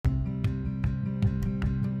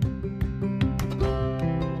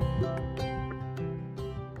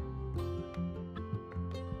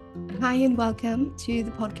Hi and welcome to the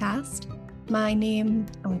podcast. My name,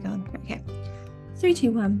 oh my God, okay. 3,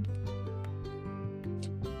 2, 1.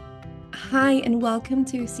 Hi and welcome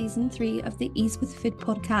to season 3 of the Ease with Food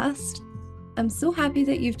podcast. I'm so happy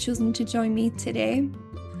that you've chosen to join me today.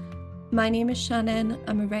 My name is Shannon.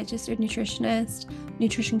 I'm a registered nutritionist,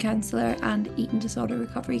 nutrition counsellor, and eating disorder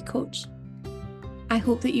recovery coach. I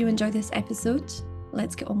hope that you enjoy this episode.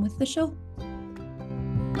 Let's get on with the show.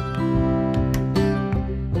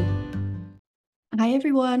 Hi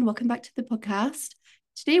everyone, welcome back to the podcast.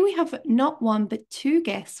 Today we have not one but two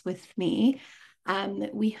guests with me.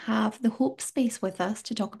 We have the Hope Space with us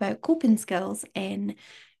to talk about coping skills in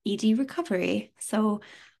ED recovery. So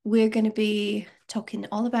we're going to be talking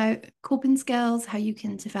all about coping skills, how you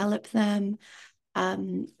can develop them,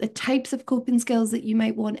 the types of coping skills that you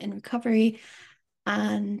might want in recovery.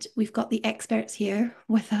 And we've got the experts here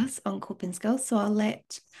with us on coping skills. So I'll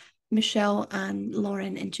let Michelle and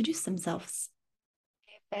Lauren introduce themselves.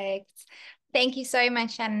 Perfect. Thank you so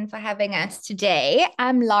much, Shannon, for having us today.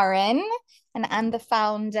 I'm Lauren, and I'm the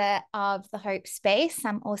founder of the Hope Space.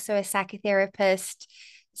 I'm also a psychotherapist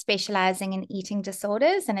specializing in eating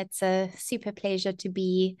disorders, and it's a super pleasure to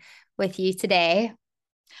be with you today.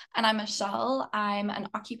 And I'm Michelle. I'm an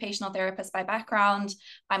occupational therapist by background.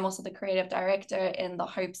 I'm also the creative director in the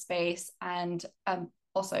Hope Space, and I'm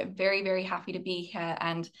also very, very happy to be here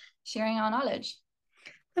and sharing our knowledge.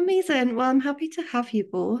 Amazing. Well, I'm happy to have you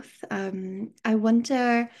both. I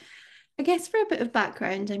wonder, I guess for a bit of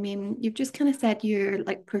background, I mean, you've just kind of said your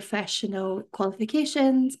like professional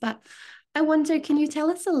qualifications, but I wonder, can you tell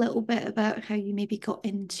us a little bit about how you maybe got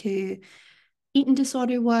into eating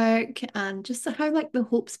disorder work and just how like the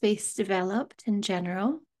Hope Space developed in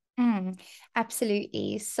general?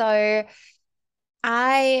 Absolutely. So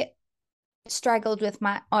I struggled with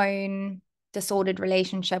my own disordered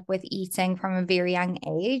relationship with eating from a very young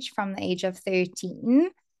age, from the age of 13.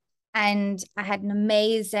 And I had an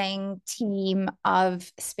amazing team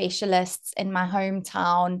of specialists in my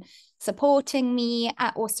hometown supporting me. I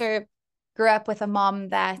also grew up with a mom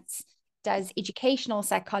that does educational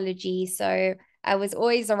psychology. So I was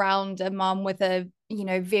always around a mom with a,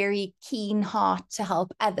 very keen heart to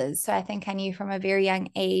help others. So I think I knew from a very young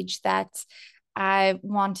age that I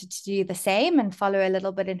wanted to do the same and follow a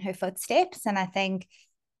little bit in her footsteps. And I think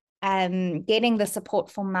getting the support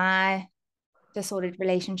for my disordered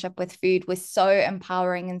relationship with food was so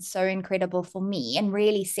empowering and so incredible for me and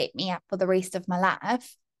really set me up for the rest of my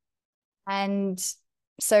life. And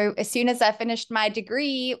so as soon as I finished my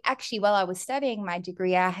degree, actually, while I was studying my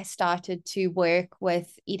degree, I started to work with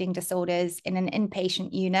eating disorders in an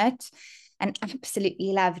inpatient unit and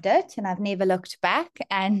absolutely loved it. And I've never looked back.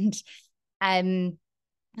 And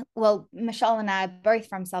well, Michelle and I are both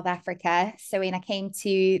from South Africa. So when I came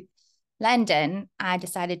to London, I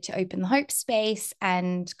decided to open the Hope Space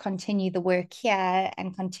and continue the work here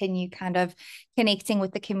and continue kind of connecting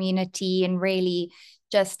with the community and really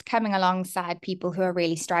just coming alongside people who are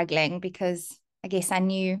really struggling, because I guess I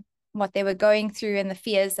knew what they were going through and the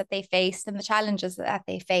fears that they faced and the challenges that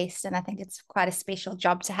they faced. And I think it's quite a special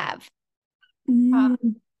job to have.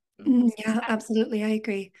 Yeah, absolutely. I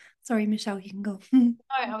agree. Sorry, Michelle, you can go.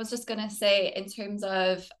 I was just going to say, in terms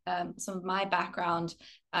of some of my background,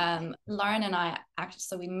 Lauren and I actually,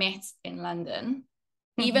 so we met in London.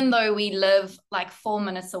 Even though we live like 4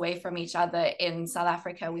 minutes away from each other in South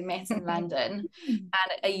Africa, we met in London. And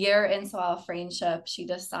a year into our friendship, she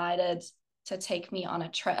decided to take me on a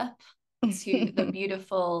trip to the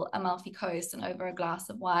beautiful Amalfi Coast, and over a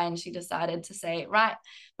glass of wine, she decided to say, right,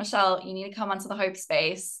 Michelle, you need to come onto the Hope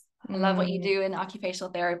Space. I love what you do in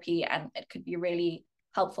occupational therapy, and it could be really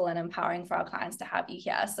helpful and empowering for our clients to have you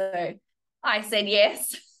here. So I said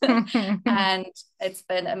yes. And it's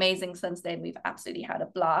been amazing since then. We've absolutely had a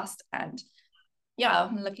blast. And yeah,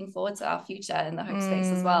 I'm looking forward to our future in the Hope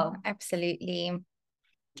Space as well. Absolutely.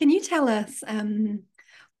 Can you tell us,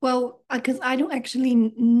 well, because I don't actually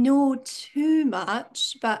know too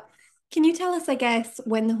much, but can you tell us, I guess,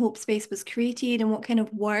 when the Hope Space was created and what kind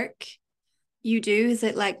of work you do? Is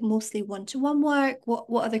it like mostly one-to-one work?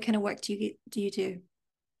 What other kind of work do you do?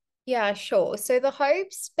 Yeah, sure. So the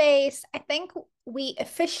Hope Space, I think we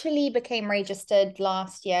officially became registered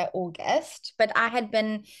last year, August, but I had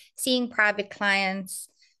been seeing private clients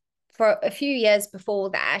for a few years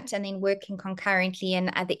before that and then working concurrently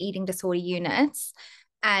in other eating disorder units.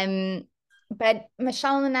 But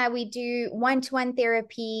Michelle and I, we do one-to-one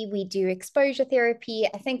therapy, we do exposure therapy.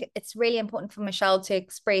 I think it's really important for Michelle to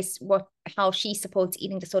express how she supports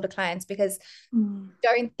eating disorder clients, because I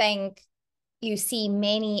don't think you see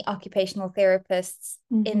many occupational therapists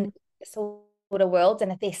in disorder world,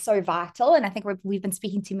 and they're so vital. And I think we've been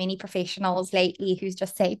speaking to many professionals lately who's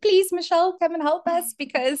just say, please, Michelle, come and help us,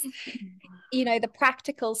 because the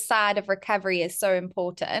practical side of recovery is so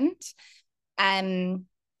important.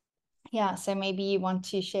 So maybe you want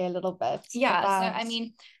to share a little bit. So I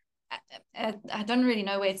mean, I don't really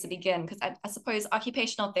know where to begin, because I suppose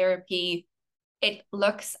occupational therapy, it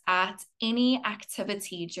looks at any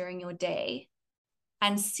activity during your day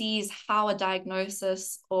and sees how a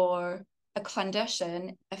diagnosis or a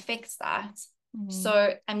condition affects that.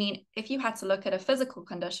 So, I mean, if you had to look at a physical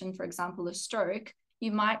condition, for example, a stroke,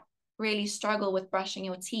 you might really struggle with brushing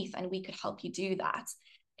your teeth, and we could help you do that.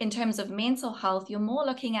 In terms of mental health, you're more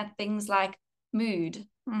looking at things like mood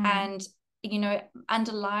and,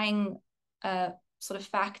 underlying sort of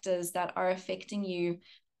factors that are affecting you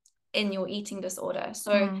in your eating disorder.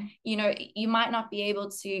 So, you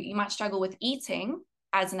might struggle with eating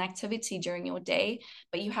as an activity during your day,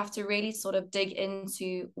 but you have to really sort of dig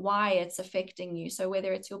into why it's affecting you. So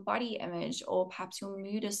whether it's your body image, or perhaps your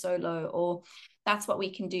mood is so low, or that's what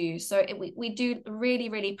we can do. So we do really,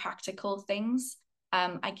 really practical things.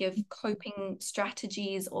 I give coping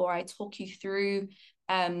strategies, or I talk you through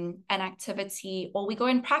an activity, or we go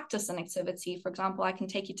and practice an activity. For example, I can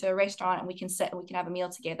take you to a restaurant and we can sit and we can have a meal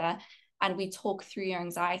together, and we talk through your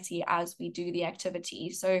anxiety as we do the activity.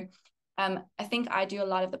 So I think I do a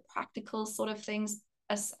lot of the practical sort of things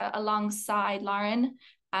alongside Lauren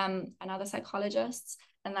and other psychologists.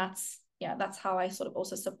 And that's how I sort of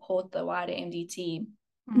also support the wider MDT.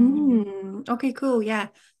 Okay, cool. Yeah.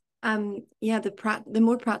 The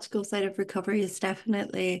more practical side of recovery is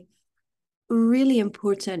definitely really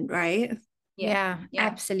important, right? Yeah,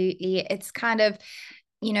 absolutely. It's kind of,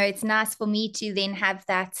 it's nice for me to then have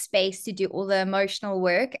that space to do all the emotional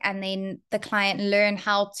work, and then the client learn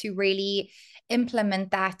how to really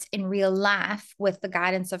implement that in real life with the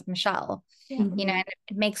guidance of Michelle. And it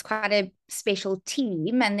makes quite a special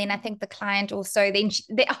team. And then I think the client also,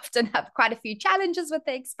 they often have quite a few challenges with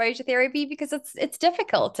the exposure therapy, because it's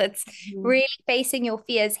difficult. It's really facing your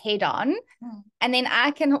fears head on. And then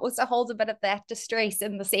I can also hold a bit of that distress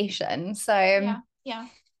in the session. So yeah.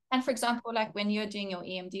 And for example, like when you're doing your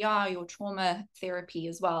EMDR, your trauma therapy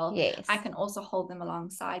as well, yes, I can also hold them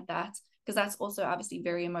alongside that, because that's also obviously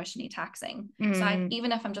very emotionally taxing. So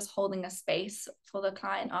even if I'm just holding a space for the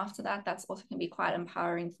client after that, that's also can be quite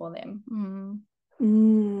empowering for them.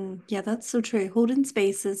 Yeah, that's so true. Holding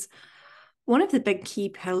space is one of the big key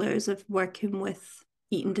pillars of working with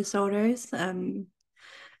eating disorders.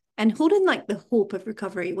 And holding like the hope of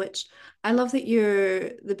recovery, which I love that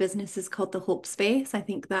the business is called the Hope Space. I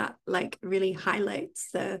think that like really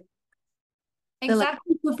highlights the like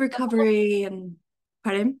hope of recovery. And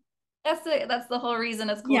pardon? That's the whole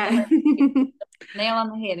reason it's called nail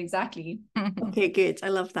on the head. Exactly. Okay, good. I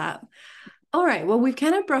love that. All right. Well, we've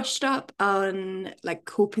kind of brushed up on like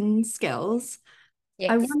coping skills.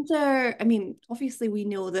 Yes. I wonder, I mean, obviously we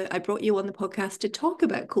know that I brought you on the podcast to talk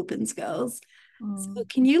about coping skills. So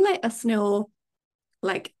can you let us know,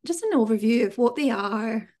 like, just an overview of what they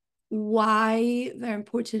are, why they're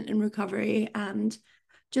important in recovery, and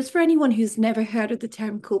just for anyone who's never heard of the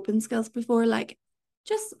term coping skills before, like,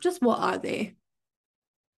 just what are they?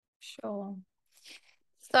 Sure.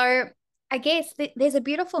 So I guess there's a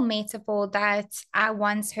beautiful metaphor that I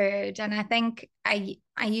once heard, and I think I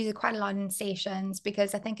use it quite a lot in sessions,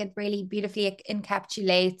 because I think it really beautifully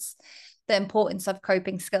encapsulates the importance of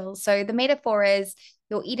coping skills. So the metaphor is,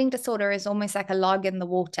 your eating disorder is almost like a log in the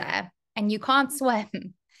water, and you can't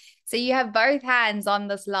swim. So you have both hands on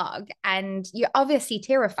this log, and you're obviously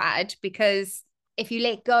terrified, because if you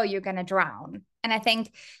let go, you're going to drown. And I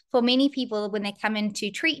think for many people, when they come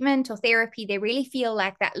into treatment or therapy, they really feel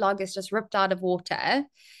like that log is just ripped out of water.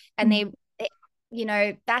 And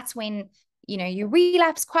that's when, you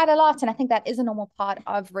relapse quite a lot. And I think that is a normal part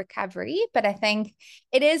of recovery. But I think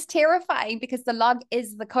it is terrifying, because the log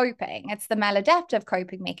is the coping. It's the maladaptive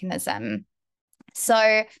coping mechanism.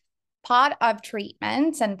 So part of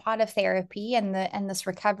treatment and part of therapy and this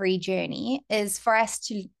recovery journey is for us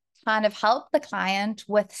to kind of help the client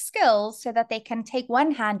with skills so that they can take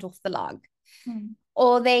one hand off the log,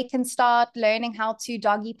 or they can start learning how to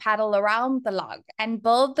doggy paddle around the log and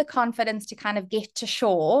build the confidence to kind of get to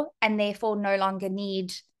shore, and therefore no longer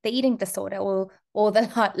need the eating disorder or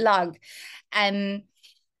the log.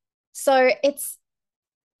 So it's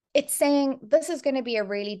saying this is going to be a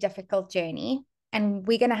really difficult journey, and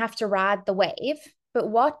we're going to have to ride the wave, but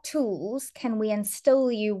what tools can we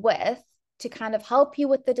instill you with to kind of help you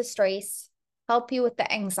with the distress, help you with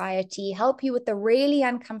the anxiety, help you with the really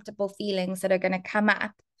uncomfortable feelings that are going to come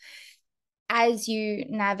up as you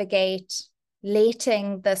navigate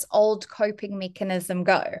letting this old coping mechanism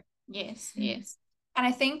go. Yes, yes. And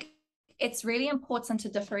I think it's really important to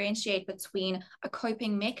differentiate between a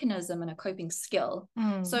coping mechanism and a coping skill.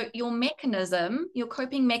 So your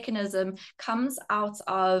coping mechanism comes out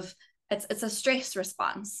of it's a stress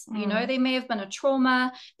response. You know, there may have been a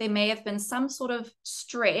trauma, there may have been some sort of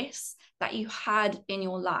stress that you had in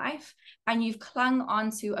your life, and you've clung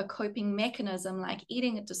onto a coping mechanism like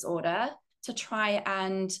eating disorder to try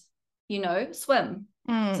and, swim,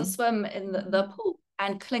 to swim in the pool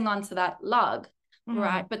and cling onto that log.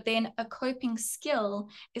 Right. But then a coping skill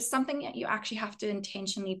is something that you actually have to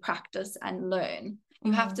intentionally practice and learn.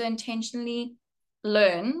 You have to intentionally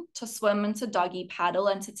learn to swim and to doggy paddle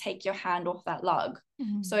and to take your hand off that log.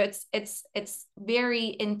 So it's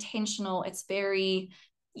very intentional. It's very,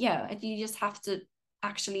 you just have to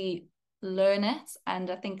actually learn it. And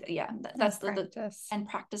I think, that's and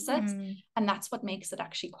practice it. And that's what makes it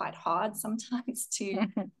actually quite hard sometimes to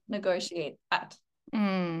negotiate that.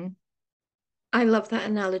 I love that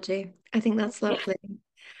analogy. I think that's lovely.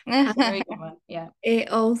 Very good one. Yeah. It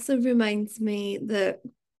also reminds me that,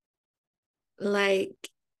 like,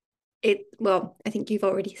 I think you've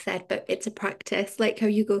already said, but it's a practice, like how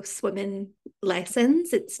you go swimming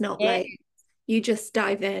lessons. It's not like you just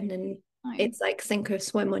dive in and it's like sink or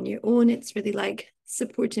swim on your own. It's really like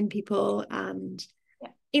supporting people. And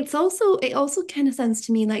it also kind of sounds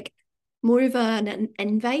to me like more of an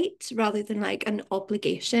invite rather than like an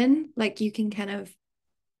obligation. Like you can kind of,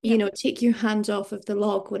 take your hand off of the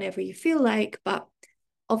log whenever you feel like, but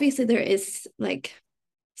obviously there is like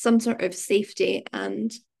some sort of safety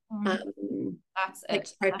and that's like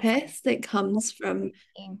it. purpose that comes from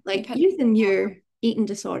like using your eating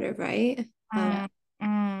disorder, right?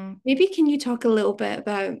 Maybe can you talk a little bit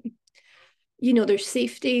about, there's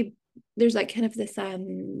safety, there's like kind of this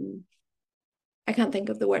I can't think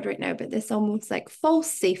of the word right now, but this almost like false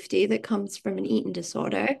safety that comes from an eating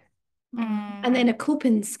disorder. And then a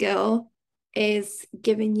coping skill is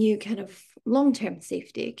giving you kind of long-term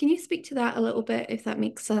safety. Can you speak to that a little bit, if that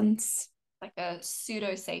makes sense? Like a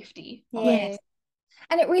pseudo safety. Yes.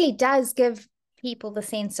 And it really does give people the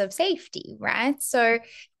sense of safety, right? So,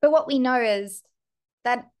 but what we know is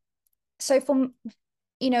that, so from,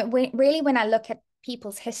 when I look at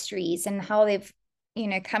people's histories and how they've,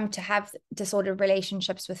 come to have disordered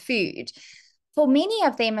relationships with food, for many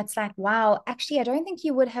of them, it's like, wow, actually, I don't think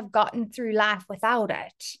you would have gotten through life without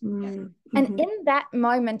it. And in that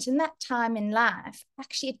moment, in that time in life,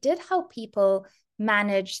 actually, it did help people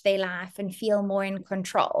manage their life and feel more in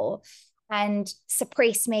control and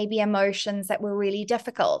suppress maybe emotions that were really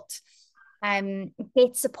difficult.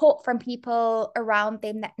 Get support from people around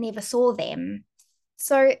them that never saw them.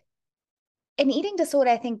 So an eating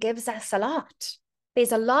disorder, I think, gives us a lot.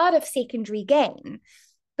 There's a lot of secondary gain,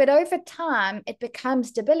 but over time it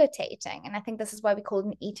becomes debilitating. And I think this is why we call it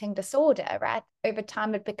an eating disorder, right? Over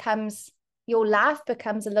time your life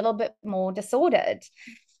becomes a little bit more disordered.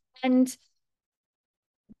 And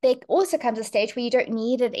there also comes a stage where you don't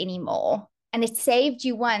need it anymore. And it saved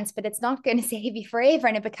you once, but it's not going to save you forever.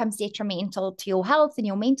 And it becomes detrimental to your health and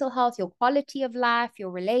your mental health, your quality of life, your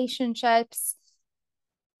relationships.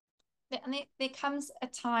 And there comes a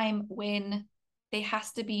time when there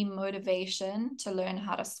has to be motivation to learn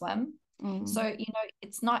how to swim. So,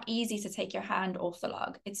 it's not easy to take your hand off the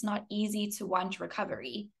log. It's not easy to want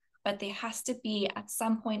recovery, but there has to be at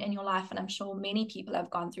some point in your life, and I'm sure many people have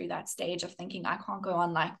gone through that stage of thinking, I can't go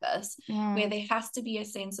on like this, where there has to be a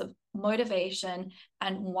sense of motivation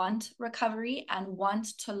and want recovery and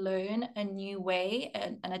want to learn a new way,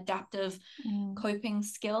 an adaptive coping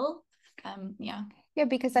skill. Yeah,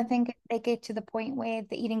 because I think they get to the point where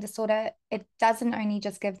the eating disorder, it doesn't only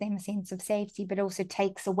just give them a sense of safety, but also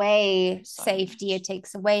takes away safety. It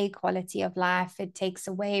takes away quality of life. It takes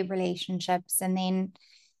away relationships. And then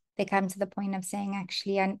they come to the point of saying,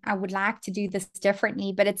 actually, I would like to do this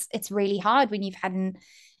differently. But it's really hard when you've had an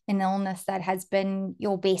illness that has been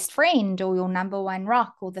your best friend or your number one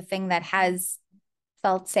rock or the thing that has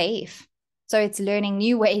felt safe. So it's learning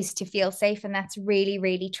new ways to feel safe. And that's really,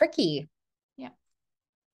 really tricky.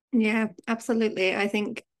 Yeah, absolutely. I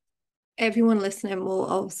think everyone listening will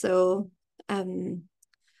also, I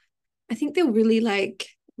think they'll really like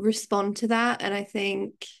respond to that. And I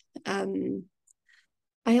think,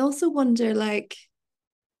 I also wonder, like,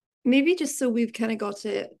 maybe just so we've kind of got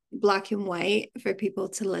it black and white for people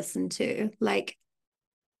to listen to, like,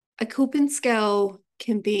 a coping skill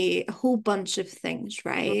can be a whole bunch of things,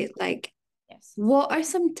 right? Like, what are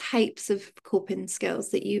some types of coping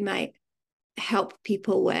skills that you might help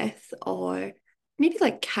people with, or maybe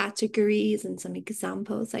like categories and some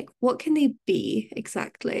examples? Like, what can they be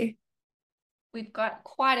exactly? we've got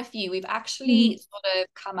quite a few. We've actually sort of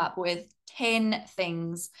come up with 10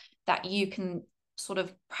 things that you can sort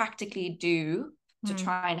of practically do to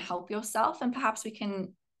try and help yourself, and perhaps we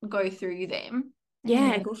can go through them.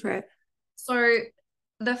 Yeah, go for it. So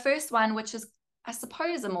the first one, which is I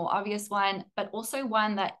suppose a more obvious one, but also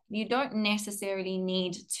one that you don't necessarily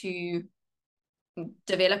need to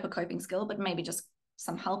develop a coping skill, but maybe just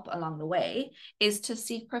some help along the way, is to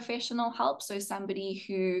seek professional help. So somebody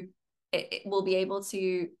who it will be able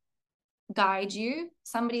to guide you.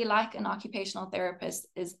 Somebody like an occupational therapist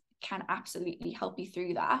can absolutely help you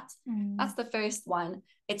through that. That's the first one.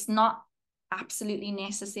 It's not absolutely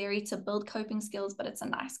necessary to build coping skills, but it's a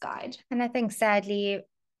nice guide. And I think sadly,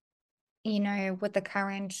 with the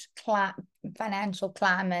current financial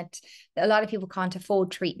climate, a lot of people can't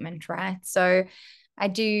afford treatment, right? So I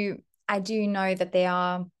do know that there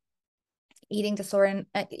are eating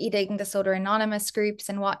disorder anonymous groups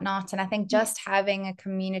and whatnot, and I think just having a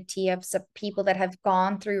community of people that have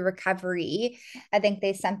gone through recovery, I think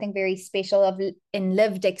there's something very special in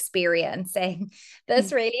lived experience, saying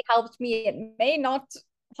this really helped me. It may not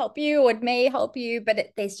help you, or it may help you,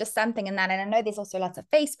 but there's just something in that. And I know there's also lots of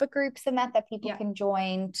Facebook groups and that people can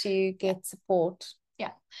join to get support.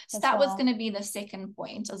 Yeah. So that was going to be the second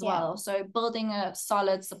point as well. So building a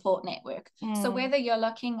solid support network. So whether you're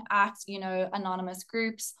looking at, anonymous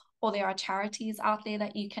groups, or there are charities out there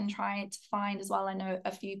that you can try to find as well. I know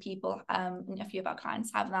a few people, a few of our clients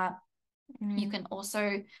have that. You can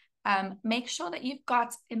also make sure that you've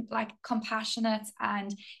got compassionate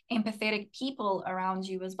and empathetic people around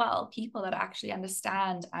you as well, people that actually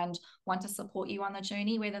understand and want to support you on the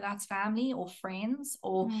journey, whether that's family or friends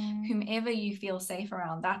or whomever you feel safe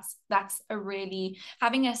around. That's a really,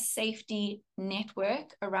 having a safety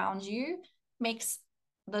network around you makes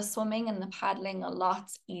the swimming and the paddling a lot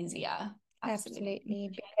easier. Absolutely,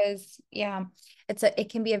 because it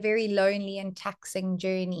can be a very lonely and taxing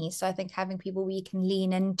journey. So I think having people we can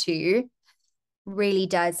lean into really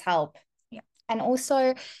does help. Yeah. And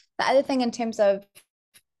also the other thing in terms of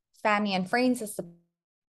family and friends is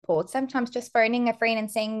support. Sometimes just phoning a friend and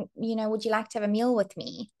saying, would you like to have a meal with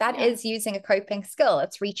me? That is using a coping skill.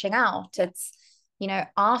 It's reaching out. It's,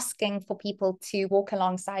 asking for people to walk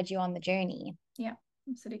alongside you on the journey. Yeah,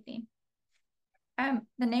 absolutely.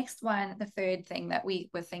 The next one, the third thing that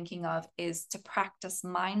we were thinking of, is to practice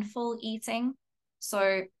mindful eating.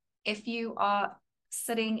 So if you are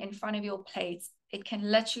sitting in front of your plate, it can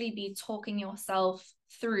literally be talking yourself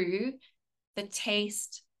through the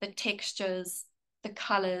taste, the textures, the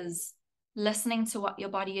colors, listening to what your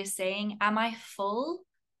body is saying. Am I full,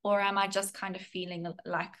 or am I just kind of feeling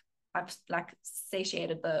like I've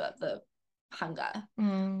satiated the hunger?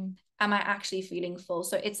 Am I actually feeling full?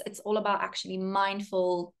 So it's all about actually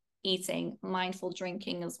mindful eating, mindful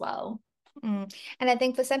drinking as well. And I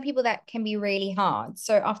think for some people that can be really hard.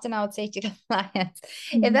 So often I would say to clients,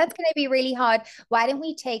 if that's going to be really hard, why don't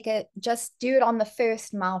we just do it on the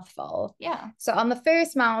first mouthful? Yeah. So on the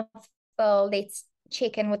first mouthful, let's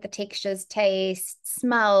check in with the textures, taste,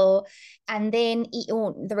 smell, and then eat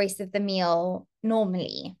the rest of the meal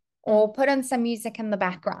normally, or put on some music in the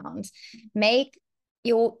background. Make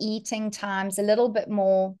your eating times a little bit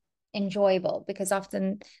more enjoyable, because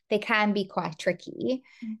often they can be quite tricky.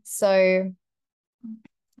 So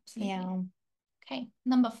absolutely. Okay,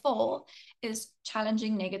 number 4 is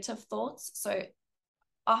challenging negative thoughts. So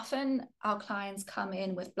often our clients come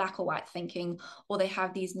in with black or white thinking, or they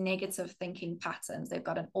have these negative thinking patterns. They've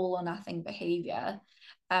got an all or nothing behavior,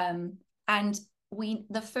 and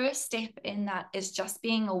the first step in that is just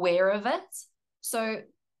being aware of it. So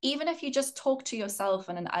even if you just talk to yourself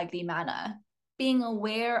in an ugly manner, being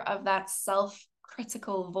aware of that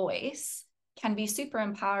self-critical voice can be super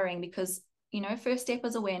empowering, because, first step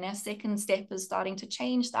is awareness. Second step is starting to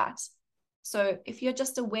change that. So if you're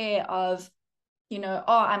just aware of, oh,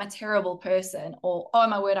 I'm a terrible person, or, oh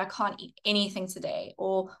my word, I can't eat anything today,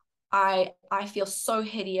 or I feel so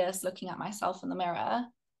hideous looking at myself in the mirror,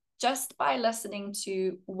 just by listening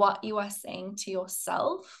to what you are saying to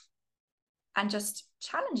yourself and just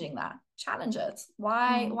challenge it.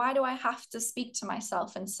 Why do I have to speak to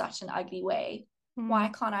myself in such an ugly way? Why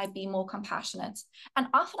can't I be more compassionate? And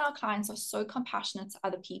often our clients are so compassionate to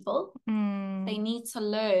other people. They need to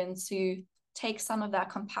learn to take some of that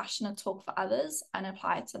compassionate talk for others and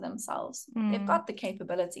apply it to themselves. They've got the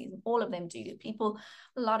capabilities, all of them do.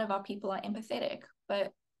 A lot of our people are empathetic,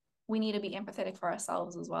 but we need to be empathetic for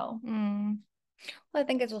ourselves as well. Well, I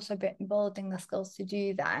think it's also building the skills to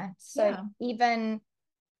do that. So even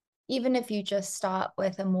if you just start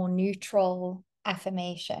with a more neutral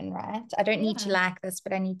affirmation, right? I don't need to like this,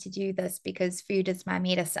 but I need to do this because food is my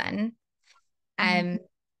medicine.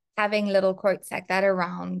 Having little quotes like that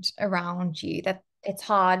around you, that it's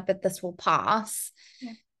hard, but this will pass,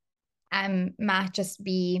 might just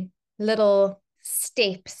be little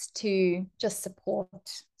steps to just support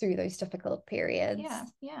through those difficult periods.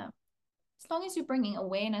 Yeah. As long as you're bringing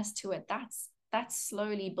awareness to it, that's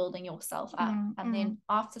slowly building yourself up. And then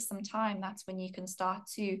after some time, that's when you can start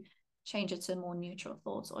to change it to more neutral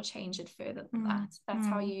thoughts or change it further than that. That's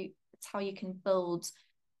how you can build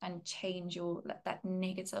and change that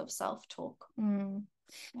negative self-talk.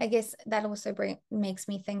 I guess that also makes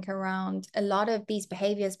me think around a lot of these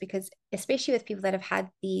behaviors, because especially with people that have had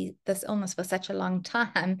this illness for such a long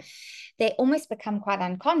time, they almost become quite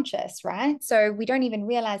unconscious, right? So we don't even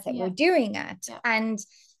realize that we're doing it. And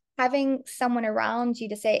having someone around you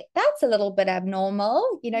to say, that's a little bit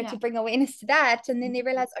abnormal, to bring awareness to that. And then they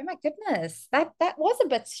realize, oh my goodness, that was a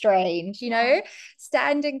bit strange,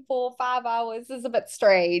 standing for 5 hours is a bit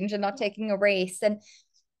strange and not taking a rest.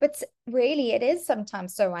 But really it is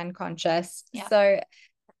sometimes so unconscious. So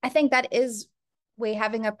I think that is where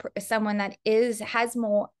having someone that has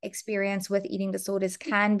more experience with eating disorders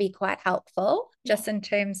can be quite helpful, just in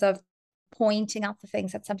terms of pointing out the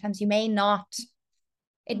things that sometimes you may not,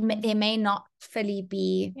 they may not fully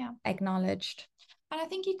be acknowledged. And I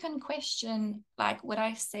think you can question, like, would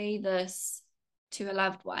I say this to a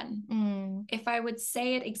loved one? If I would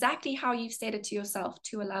say it exactly how you've said it to yourself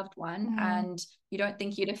to a loved one, and you don't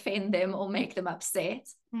think you'd offend them or make them upset,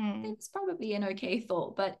 it's probably an okay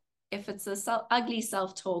thought. But if it's ugly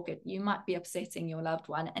self-talk, you might be upsetting your loved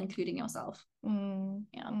one, including yourself.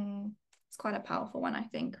 It's quite a powerful one, I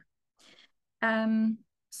think.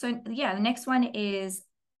 So the next one is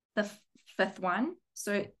the fifth one.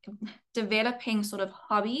 So developing sort of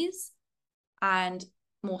hobbies and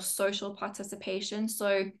more social participation.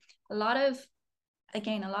 So a lot of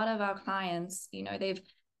our clients,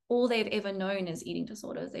 all they've ever known is eating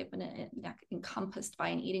disorders. They've been encompassed by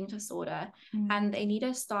an eating disorder, and they need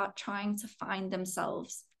to start trying to find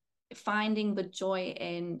themselves, finding the joy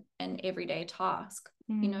in an everyday task,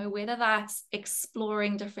 whether that's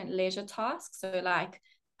exploring different leisure tasks. So like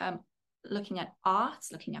looking at art,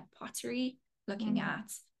 looking at pottery, looking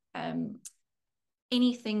at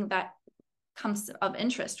anything that comes of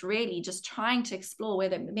interest, really just trying to explore,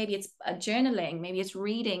 whether maybe it's journaling, maybe it's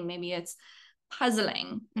reading, maybe it's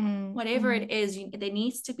puzzling, whatever it is. There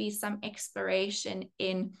needs to be some exploration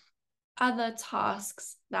in other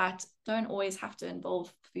tasks that don't always have to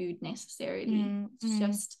involve food necessarily. It's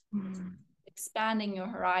just expanding your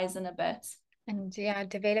horizon a bit, and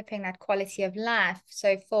developing that quality of life.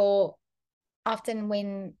 So for often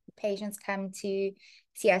when patients come to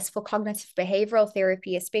see us for cognitive behavioral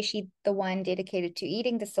therapy, especially the one dedicated to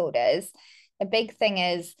eating disorders, the big thing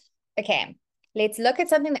is, okay, let's look at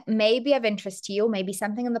something that may be of interest to you, or maybe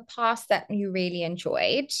something in the past that you really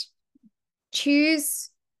enjoyed.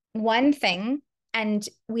 Choose one thing, and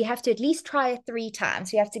we have to at least try it 3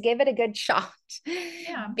 times. We have to give it a good shot.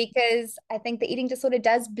 Because I think the eating disorder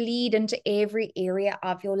does bleed into every area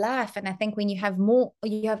of your life. And I think when you have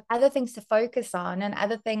other things to focus on and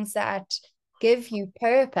other things that give you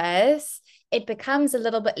purpose, it becomes a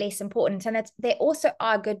little bit less important. And there also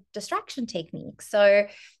are good distraction techniques. So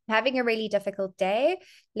having a really difficult day,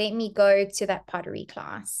 let me go to that pottery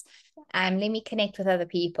class. Let me connect with other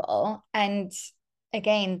people. And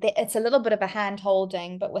again, it's a little bit of a hand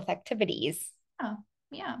holding, but with activities.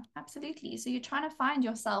 Yeah, absolutely. So you're trying to find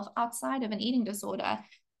yourself outside of an eating disorder.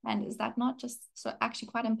 And is that not just actually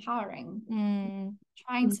quite empowering? You're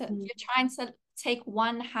trying to take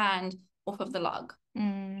one hand off of the log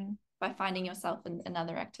by finding yourself in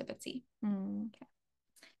another activity. Okay.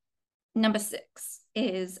 Number 6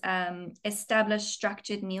 is establish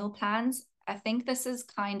structured meal plans. I think this is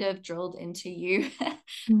kind of drilled into you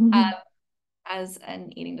as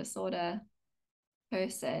an eating disorder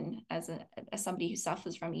person, as somebody who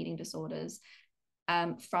suffers from eating disorders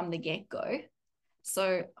from the get-go.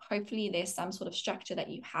 So hopefully there's some sort of structure that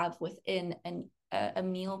you have within a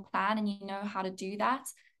meal plan, and you know how to do that.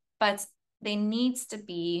 But there needs to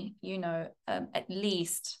be, at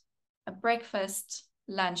least a breakfast,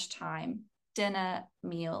 lunchtime, dinner,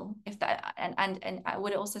 meal, if that, and I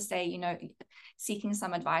would also say, seeking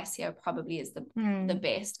some advice here probably is the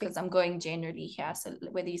best, because I'm going generally here. So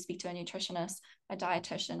whether you speak to a nutritionist, a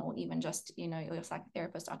dietitian, or even just, your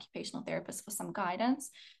psychotherapist, occupational therapist for some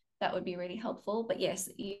guidance, that would be really helpful. But yes,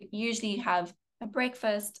 you usually have a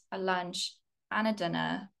breakfast, a lunch, and a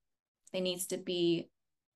dinner. There needs to be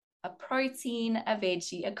a protein, a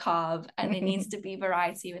veggie, a carb, and there needs to be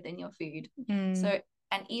variety within your food. So,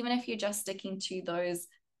 and even if you're just sticking to those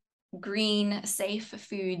green, safe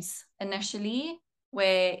foods initially,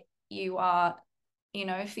 where you are you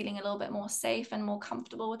know, feeling a little bit more safe and more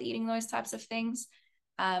comfortable with eating those types of things,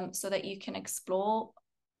 so that you can explore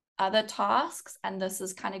other tasks, and this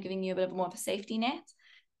is kind of giving you a bit of more of a safety net,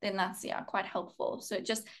 then that's quite helpful. So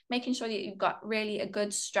just making sure that you've got really a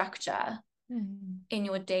good structure in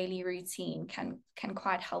your daily routine can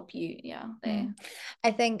quite help you there.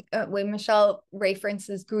 I think when Michelle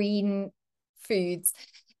references green foods,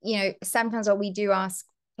 you know, sometimes what we do ask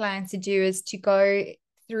clients to do is to go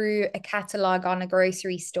through a catalog on a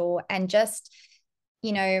grocery store and just,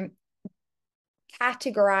 you know,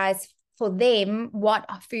 categorize for them what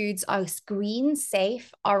foods are green,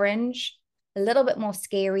 safe, orange, a little bit more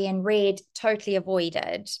scary, and red, totally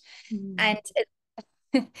avoided. And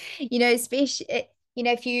you know, especially, you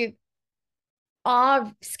know, if you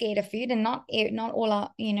are scared of food, and not all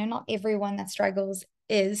are, you know, not everyone that struggles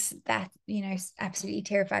is that, you know, absolutely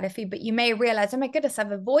terrified of food, but you may realize, oh my goodness,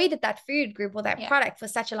 I've avoided that food group or that product for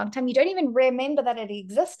such a long time. You don't even remember that it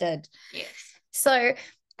existed. Yes. So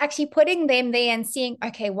actually putting them there and seeing,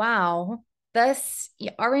 okay, wow, this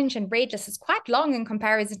orange and red list is quite long in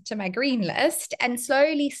comparison to my green list. And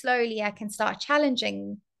slowly I can start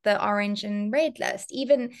challenging the orange and red list.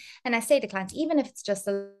 Even, and I say to clients, even if it's just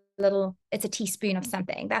a little, it's a teaspoon of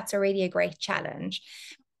something, that's already a great challenge.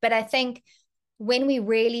 But I think when we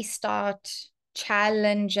really start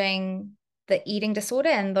challenging the eating disorder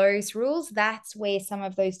and those rules, that's where some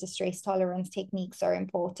of those distress tolerance techniques are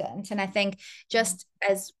important. And I think just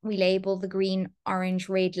as we label the green, orange,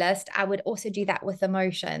 red list, I would also do that with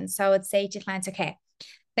emotions. So I would say to clients, okay,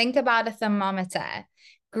 think about a thermometer.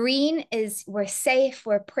 Green is we're safe,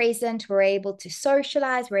 we're present, we're able to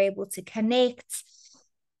socialize, we're able to connect.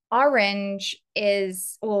 Orange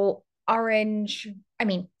is, or orange, I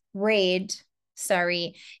mean, red,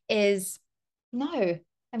 sorry, is, no,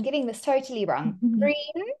 I'm getting this totally wrong.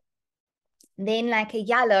 Green, then like a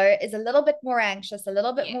yellow is a little bit more anxious, a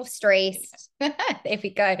little bit more stressed. There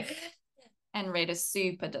we go. And red is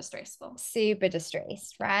super distressful. Super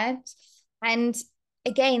distressed, right? And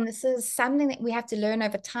again, this is something that we have to learn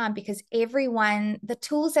over time, because everyone, the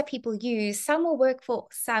tools that people use, some will work for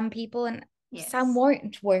some people and some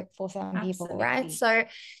won't work for some people, right? So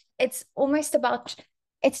it's almost about,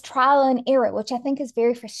 it's trial and error, which I think is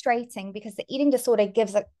very frustrating, because the eating disorder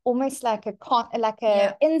gives almost like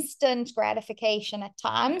a instant gratification at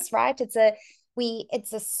times, right? It's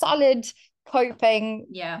a solid coping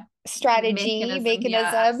strategy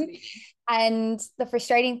mechanism. And the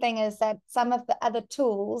frustrating thing is that some of the other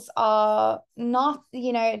tools are not,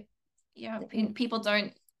 you know, people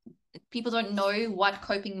don't know what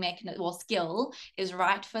coping mechanism or skill is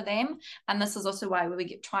right for them. And this is also why we're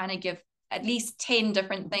trying to give at least 10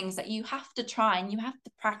 different things that you have to try and you have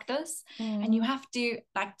to practice and you have to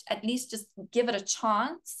like at least just give it a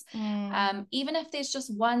chance. Even if there's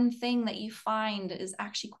just one thing that you find is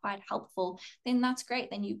actually quite helpful, then that's great.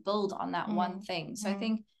 Then you build on that one thing. So I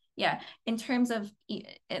think, in terms of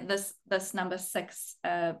this number 6,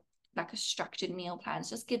 like a structured meal plans,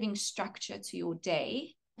 just giving structure to your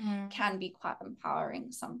day can be quite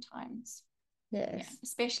empowering sometimes. Yes.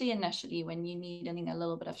 Especially initially when you need a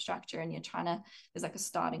little bit of structure and you're trying to, there's like a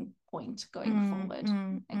starting point going forward.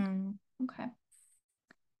 Okay.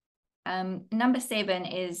 Number 7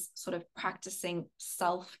 is sort of practicing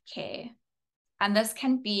self-care. And this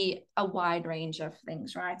can be a wide range of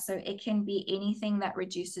things, right? So it can be anything that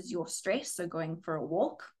reduces your stress. So going for a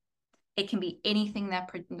walk. It can be anything that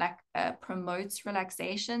promotes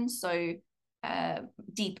relaxation. So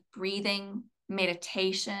deep breathing,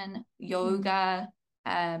 meditation, yoga,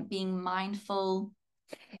 being mindful.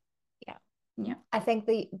 I think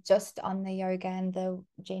just on the yoga and the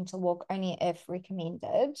gentle walk, only if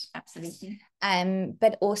recommended. Absolutely.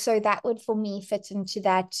 But also that would for me fit into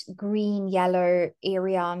that green yellow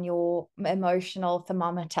area on your emotional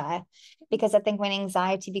thermometer, because I think when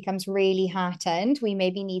anxiety becomes really heightened, we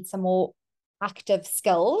maybe need some more active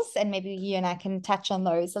skills, and maybe you and I can touch on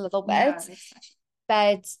those a little bit.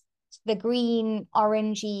 But the green,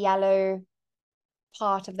 orangey, yellow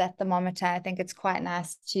part of that thermometer, I think it's quite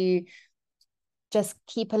nice to just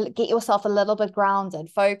get yourself a little bit grounded,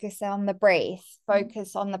 focus on the breath,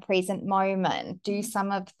 focus on the present moment, do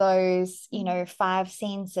some of those, 5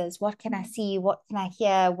 senses. What can I see? What can I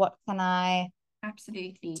hear? What can I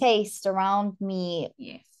taste around me?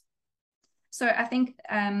 Yes. So I think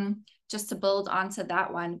just to build onto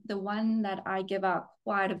that one, the one that I give out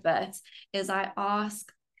quite a bit is I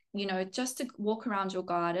ask, just to walk around your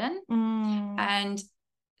garden and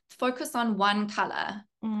focus on one color.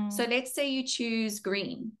 So let's say you choose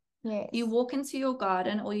green. Yes. You walk into your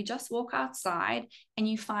garden or you just walk outside and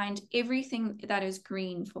you find everything that is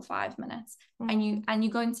green for 5 minutes. And you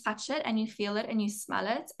go and touch it and you feel it and you smell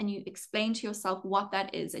it and you explain to yourself what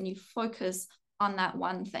that is and you focus on that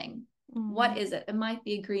one thing. What is it? It might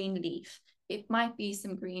be a green leaf. It might be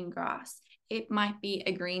some green grass. It might be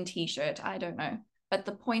a green t-shirt. I don't know. But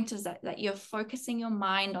the point is that you're focusing your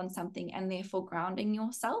mind on something and therefore grounding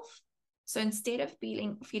yourself. So instead of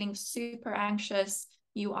feeling super anxious,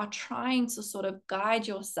 you are trying to sort of guide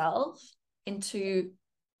yourself into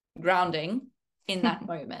grounding in that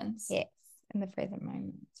moment. Yes, in the present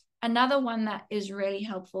moment. Another one that is really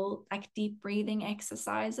helpful, like deep breathing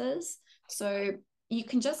exercises. So you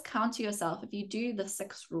can just count to yourself. If you do the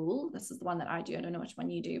 6 rule, this is the one that I do. I don't know which one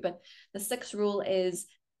you do, but the 6 rule is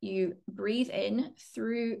you breathe in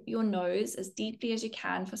through your nose as deeply as you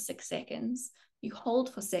can for 6 seconds. You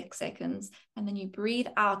hold for 6 seconds, and then you breathe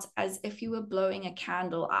out as if you were blowing a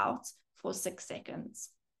candle out for 6 seconds.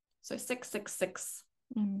 So 6, 6, 6.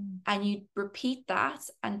 And you repeat that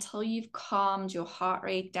until you've calmed your heart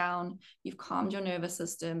rate down, you've calmed your nervous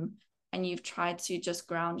system, and you've tried to just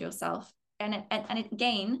ground yourself. And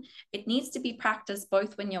again, it needs to be practiced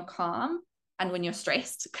both when you're calm and when you're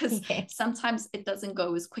stressed, because sometimes it doesn't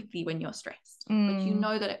go as quickly when you're stressed, but you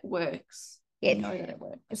know that it works. You know that it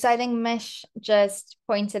works. So I think Mish just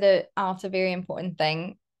pointed out a very important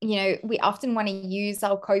thing. You know, we often want to use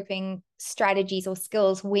our coping strategies or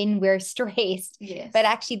skills when we're stressed, but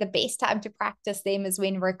actually the best time to practice them is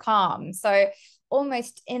when we're calm. So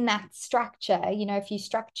almost in that structure, you know, if you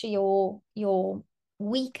structure your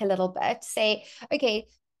week a little bit, say, okay,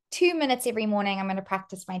 2 minutes every morning, I'm going to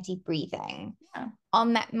practice my deep breathing.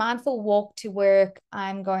 On that mindful walk to work,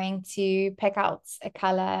 I'm going to pick out a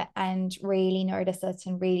color and really notice it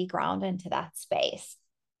and really ground into that space.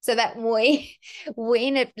 So that way,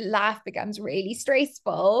 when life becomes really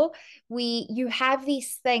stressful, you have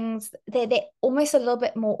these things, they're almost a little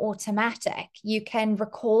bit more automatic. You can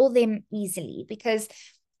recall them easily, because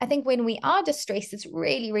I think when we are distressed, it's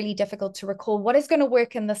really, really difficult to recall what is going to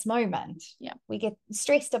work in this moment. We get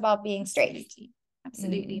stressed about being stressed.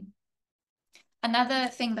 Absolutely. Another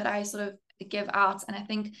thing that I sort of give out, and I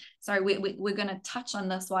think, sorry, we're going to touch on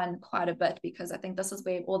this one quite a bit, because I think this is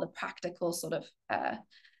where all the practical sort of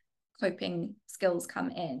coping skills come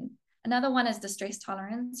in. Another one is distress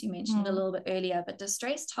tolerance. You mentioned it a little bit earlier, but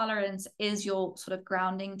distress tolerance is your sort of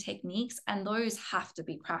grounding techniques, and those have to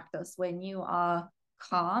be practiced when you are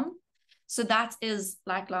calm. So that is,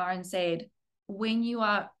 like Lauren said, when you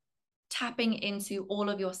are tapping into all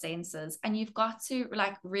of your senses, and you've got to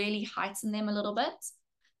like really heighten them a little bit.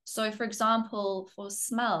 So for example, for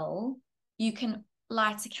smell, you can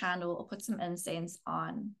light a candle or put some incense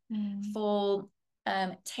on. For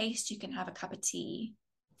taste, you can have a cup of tea.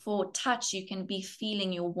 For touch, you can be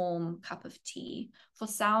feeling your warm cup of tea. For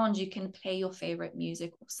sound, you can play your favorite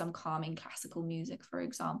music or some calming classical music, for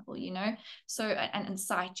example, you know. So, and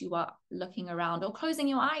sight, you are looking around or closing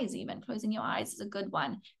your eyes. Even closing your eyes is a good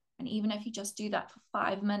one. And even if you just do that for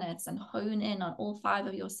 5 minutes and hone in on all 5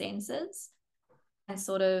 of your senses and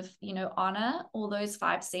sort of, you know, honor all those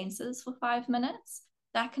 5 senses for 5 minutes,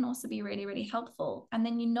 that can also be really, really helpful. And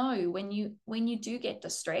then, you know, when you do get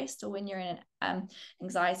distressed, or when you're in an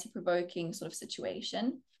anxiety provoking sort of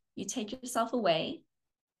situation, you take yourself away,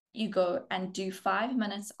 you go and do 5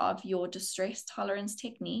 minutes of your distress tolerance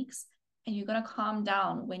techniques, and you're going to calm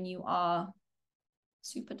down when you are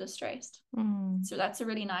super distressed. So that's a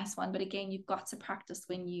really nice one. But again, you've got to practice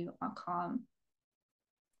when you are calm.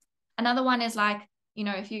 Another one is like, you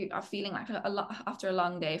know, if you are feeling like after a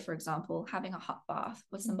long day, for example, having a hot bath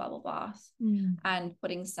with some bubble bath and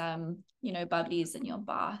putting some, you know, bubblies in your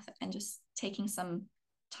bath and just taking some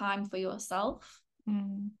time for yourself.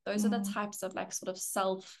 Those are the types of like sort of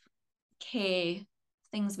self-care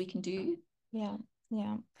things we can do.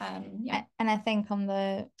 And I think on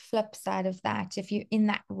the flip side of that, if you're in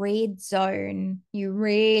that red zone, you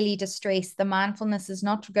really distressed, the mindfulness is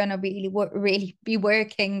not going to really be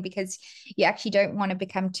working, because you actually don't want to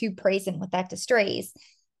become too present with that distress.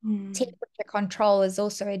 Temperature control is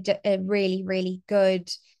also a really, really good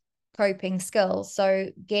coping skill. So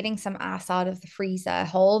getting some ice out of the freezer,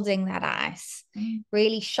 holding that ice,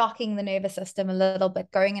 really shocking the nervous system a little bit,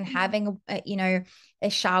 going and having a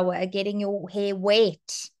shower, getting your hair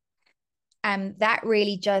wet, that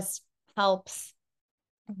really just helps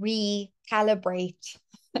recalibrate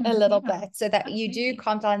a little bit, so that you do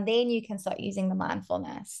calm down, and then you can start using the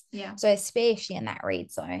mindfulness. So especially in that red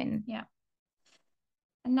zone.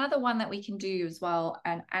 Another one that we can do as well,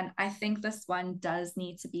 and I think this one does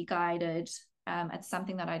need to be guided. It's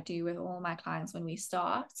something that I do with all my clients when we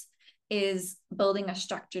start, is building a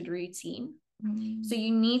structured routine. So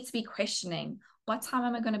you need to be questioning, what time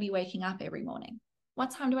am I going to be waking up every morning?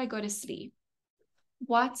 What time do I go to sleep?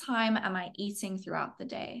 What time am I eating throughout the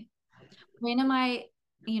day? When am I,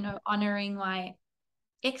 honoring my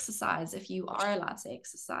exercise, if you are allowed to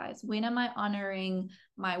exercise? When am I honoring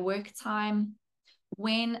my work time?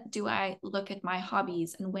 When do I look at my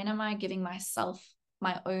hobbies? And when am I giving myself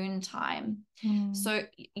my own time? So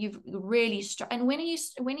you've really and when are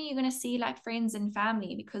you going to see like friends and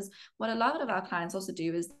family? Because what a lot of our clients also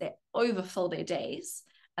do is they overfill their days,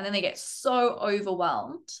 and then they get so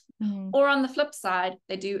overwhelmed. Or on the flip side,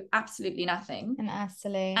 they do absolutely nothing and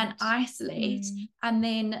isolate and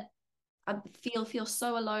then feel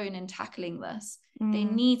so alone in tackling this. There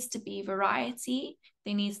needs to be variety,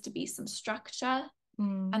 there needs to be some structure,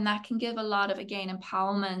 and that can give a lot of, again,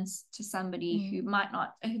 empowerment to somebody who might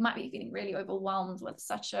be feeling really overwhelmed with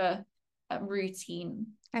such a routine.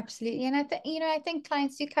 Absolutely. And I think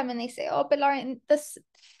clients do come and they say, oh, but Lauren, this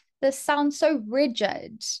sounds so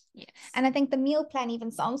rigid. Yes. And I think the meal plan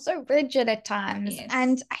even sounds so rigid at times. Yes.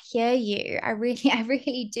 And I hear you. I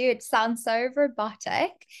really do. It sounds so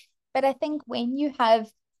robotic. But I think when you have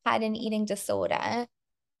had an eating disorder,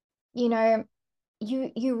 you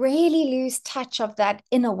really lose touch of that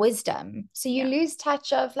inner wisdom. So you lose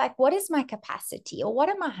touch of like, what is my capacity, or what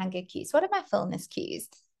are my hunger cues? What are my fullness cues?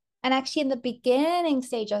 And actually in the beginning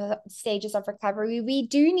stages of recovery, we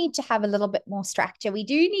do need to have a little bit more structure. We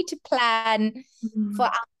do need to plan for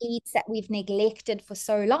our needs that we've neglected for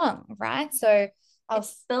so long, right? So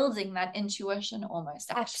it's building that intuition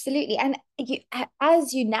almost. Absolutely. And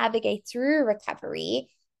as you navigate through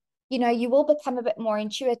recovery, you will become a bit more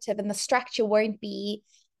intuitive, and the structure won't be,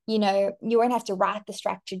 you won't have to write the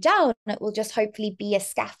structure down. It will just hopefully be a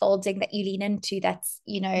scaffolding that you lean into, that's,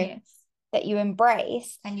 yes, that you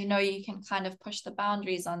embrace. And you can kind of push the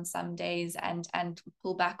boundaries on some days and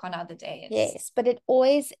pull back on other days. Yes, but it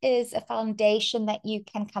always is a foundation that you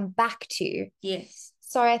can come back to. Yes.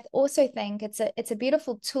 So I also think it's a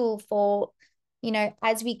beautiful tool for,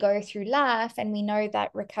 as we go through life, and we know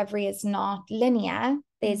that recovery is not linear.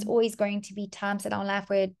 There's always going to be times in our life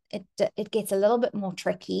where it gets a little bit more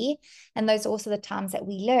tricky. And those are also the times that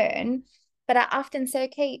we learn. But I often say,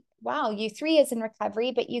 okay, wow, you're 3 years in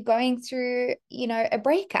recovery, but you're going through, a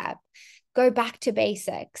breakup. Go back to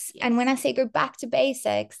basics. Yes. And when I say go back to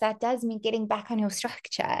basics, that does mean getting back on your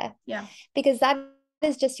structure. Yeah. Because that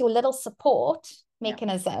is just your little support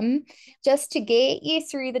mechanism just to get you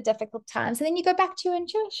through the difficult times. And then you go back to your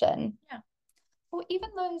intuition. Yeah. Or even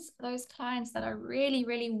those clients that are really,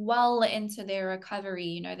 really well into their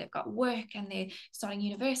recovery, they've got work and they're starting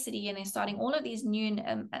university and they're starting all of these new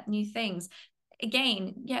things.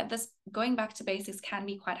 Again, this going back to basics can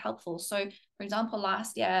be quite helpful. So, for example,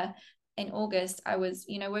 last year in August, I was,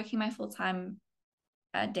 working my full-time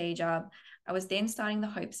day job. I was then starting the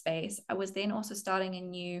Hope Space. I was then also starting a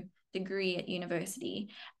new degree at university,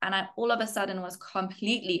 and I all of a sudden was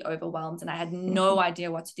completely overwhelmed, and I had no idea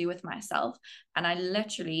what to do with myself. And I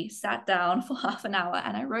literally sat down for half an hour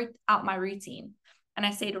and I wrote out my routine, and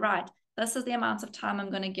I said, right, this is the amount of time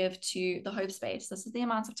I'm going to give to the Hope Space. This is the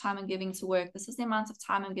amount of time I'm giving to work. This is the amount of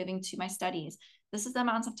time I'm giving to my studies. This is the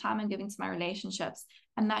amount of time I'm giving to my relationships.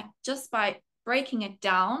 And that, just by breaking it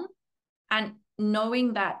down and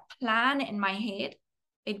knowing that plan in my head,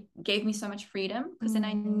 it gave me so much freedom, because then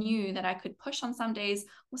I knew that I could push on some days,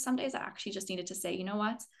 or some days I actually just needed to say, you know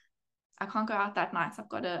what, I can't go out that night. I've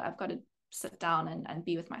got to sit down and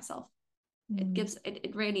be with myself.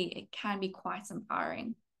 It really can be quite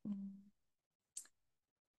empowering.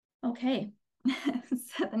 Okay.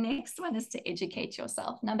 So the next one is to educate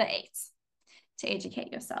yourself. Number 8, to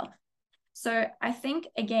educate yourself. So I think,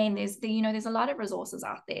 again, there's a lot of resources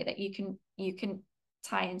out there that you can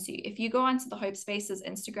tie into. If you go onto the Hope Spaces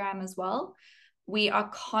Instagram as well, we are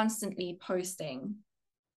constantly posting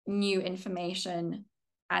new information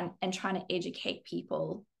and trying to educate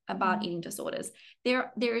people about eating disorders.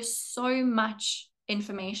 There is so much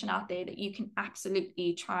information out there that you can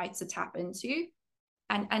absolutely try to tap into,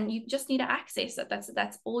 and you just need to access it.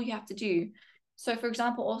 That's all you have to do. So, for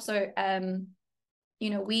example, also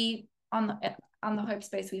we on the Hope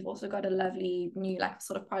Space, we've also got a lovely new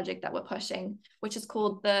sort of project that we're pushing, which is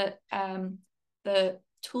called the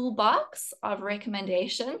toolbox of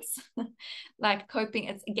recommendations. Coping,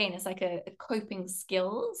 it's like a coping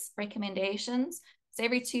skills recommendations. So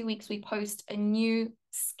every 2 weeks we post a new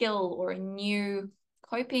skill or a new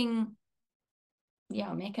coping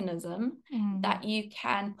mechanism that you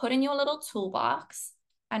can put in your little toolbox,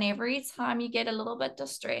 and every time you get a little bit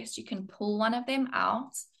distressed, you can pull one of them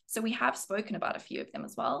out. So we have spoken about a few of them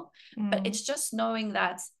as well, but it's just knowing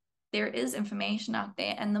that there is information out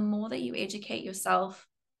there, and the more that you educate yourself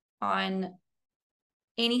on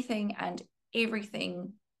anything and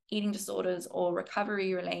everything eating disorders or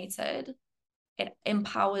recovery related, it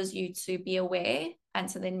empowers you to be aware and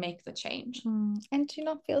to then make the change. And to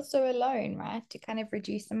not feel so alone, right? To kind of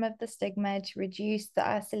reduce some of the stigma, to reduce the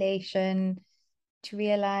isolation, to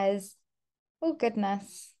realize, oh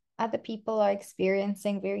goodness, other people are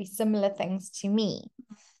experiencing very similar things to me.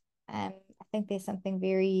 I think there's something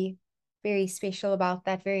very, very special about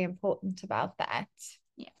that, very important about that.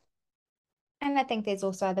 Yeah. And I think there's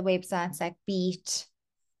also other websites like Beat.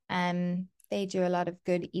 They do a lot of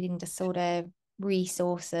good eating disorder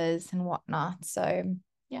resources and whatnot. So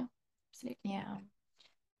yeah, absolutely. Yeah.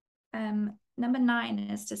 Number 9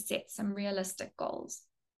 is to set some realistic goals.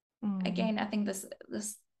 Again, I think this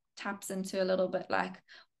taps into a little bit like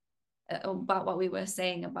about what we were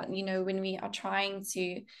saying about, you know, when we are trying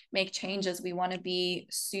to make changes, we want to be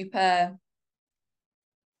super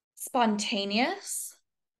spontaneous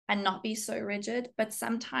and not be so rigid, but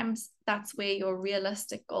sometimes that's where your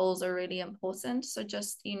realistic goals are really important. So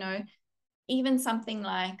just, you know, even something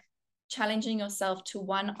like challenging yourself to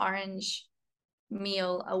 1 orange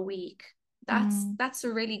meal a week, that's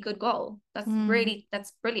a really good goal. That's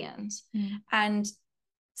brilliant. And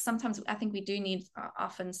sometimes I think we do need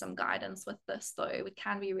often some guidance with this, though it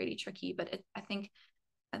can be really tricky, but I think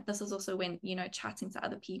this is also when, you know, chatting to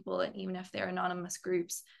other people, and even if they're anonymous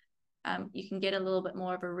groups, you can get a little bit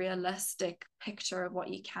more of a realistic picture of what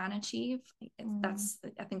you can achieve.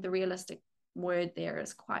 I think the realistic word there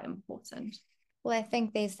is quite important. Well, I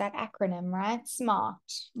think there's that acronym, right? SMART.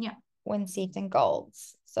 Yeah. When setting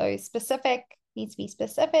goals. So specific needs to be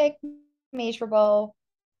specific, measurable,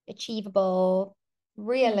 achievable,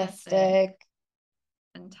 realistic,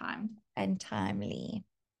 and timely.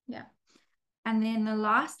 Yeah. And then the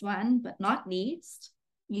last one, but not least,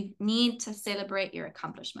 you need to celebrate your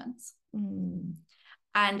accomplishments.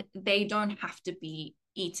 And they don't have to be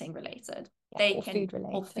eating related. Or food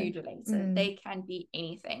related. They can be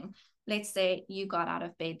anything. Let's say you got out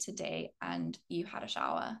of bed today and you had a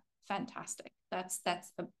shower. Fantastic. That's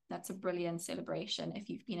a brilliant celebration if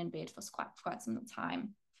you've been in bed for quite some time.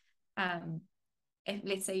 If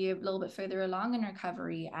let's say you're a little bit further along in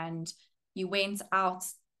recovery and you went out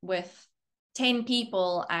with 10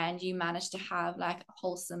 people and you managed to have like a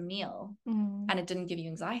wholesome meal and it didn't give you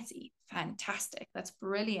anxiety, fantastic, that's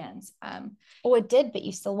brilliant. Or it did, but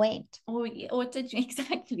you still went. Or it did,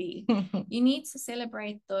 exactly. You need to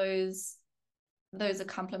celebrate those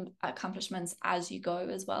accomplishments as you go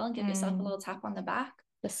as well, and give yourself a little tap on the back.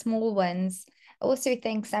 The small ones. I also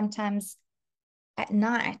think sometimes at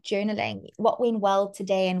night journaling, what went well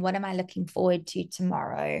today and what am I looking forward to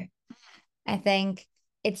tomorrow? I think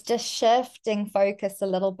it's just shifting focus a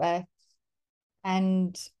little bit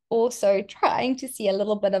and also trying to see a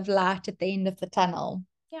little bit of light at the end of the tunnel.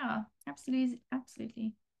 Yeah, absolutely.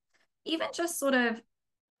 Even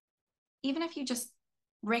if you just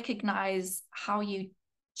recognize how you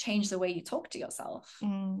change the way you talk to yourself,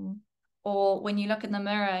 or when you look in the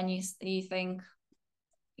mirror and you think,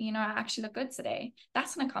 you know, I actually look good today,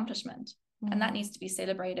 that's an accomplishment. And that needs to be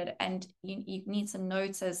celebrated, and you need to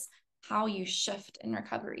notice how you shift in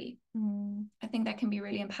recovery. I think that can be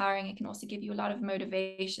really empowering. It can also give you a lot of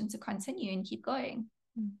motivation to continue and keep going.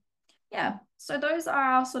 Yeah, so those are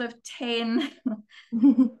our sort of 10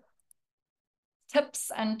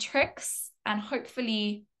 tips and tricks, and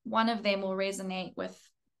hopefully one of them will resonate with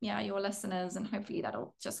your listeners, and hopefully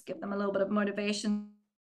that'll just give them a little bit of motivation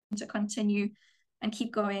to continue and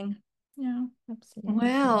keep going. Yeah, absolutely.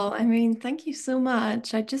 Well, I mean, thank you so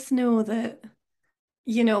much. I just know that,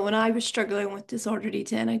 you know, when I was struggling with disordered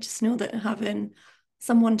eating, I just know that having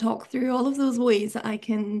someone talk through all of those ways that I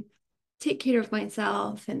can take care of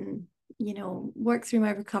myself and, you know, work through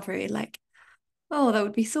my recovery, like, oh, that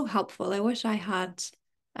would be so helpful. I wish I had,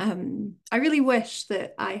 I really wish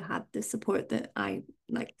that I had the support that I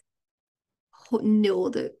like know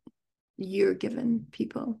that you're giving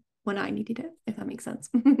people when I needed it, if that makes sense.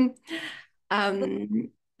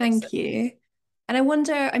 Thank you. And I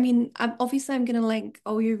wonder, I mean, obviously I'm going to link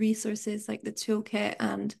all your resources like the toolkit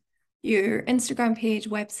and your Instagram page,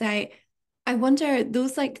 website. I wonder,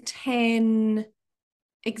 those like 10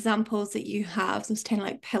 examples that you have, those 10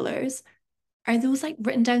 like pillars, are those like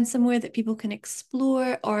written down somewhere that people can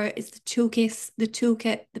explore, or is the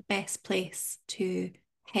toolkit the best place to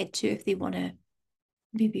head to if they want to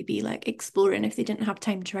maybe be like exploring if they didn't have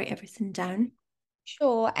time to write everything down?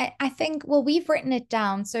 Sure. I think, well, we've written it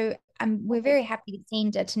down. So we're very happy to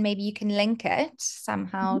send it, and maybe you can link it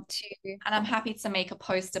somehow to. And I'm happy to make a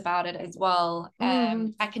post about it as well.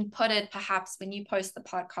 I can put it, perhaps when you post the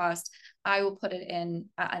podcast, I will put it in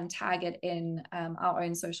and tag it in our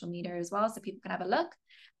own social media as well, so people can have a look.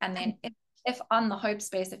 And then if on the Hope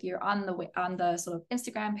Space, if you're on the sort of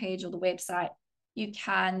Instagram page or the website, you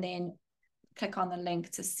can then click on the link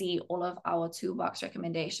to see all of our toolbox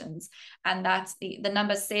recommendations. And that's the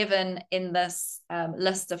number 7 in this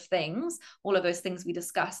list of things. All of those things we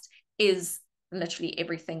discussed is literally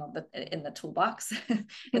everything in the toolbox.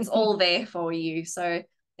 It's all there for you. So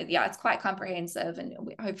yeah, it's quite comprehensive, and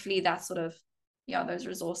hopefully that sort of, those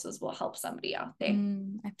resources will help somebody out there.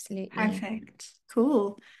 Absolutely. Perfect.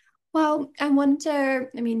 Cool. Well, I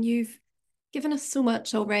wonder, I mean, you've given us so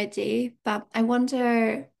much already, but I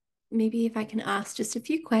wonder maybe if I can ask just a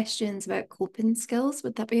few questions about coping skills.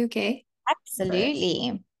 Would that be okay?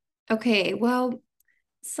 Absolutely. Okay, well,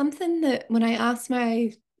 something that when I asked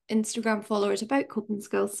my Instagram followers about coping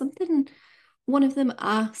skills, something one of them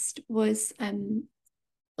asked was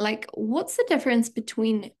like, what's the difference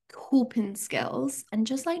between coping skills and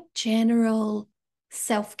just like general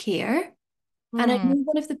self-care? And I know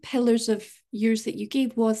one of the pillars of yours that you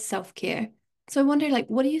gave was self-care. So I wonder, like,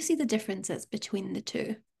 what do you see the differences between the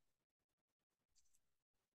two?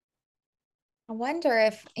 I wonder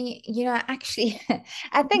if, actually,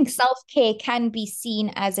 I think self-care can be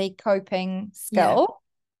seen as a coping skill,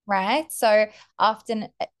 right? So often,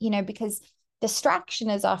 because distraction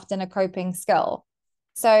is often a coping skill.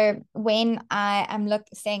 So when I am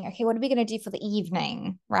saying, okay, what are we going to do for the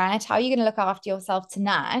evening, right? How are you going to look after yourself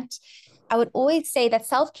tonight? I would always say that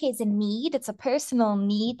self-care is a need. It's a personal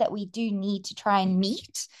need that we do need to try and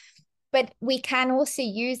meet. But we can also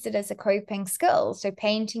use it as a coping skill. So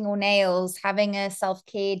painting or nails, having a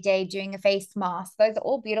self-care day, doing a face mask, those are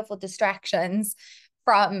all beautiful distractions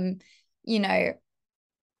from,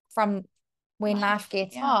 from when life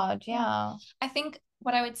gets hard. Yeah. I think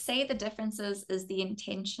what I would say the difference is the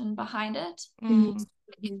intention behind it. Mm-hmm.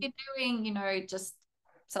 If you're doing, just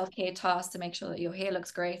self-care tasks to make sure that your hair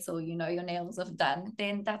looks great, or your nails are done,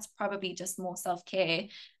 then that's probably just more self-care.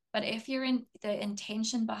 But if you're in the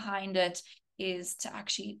intention behind it is to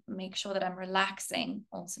actually make sure that I'm relaxing,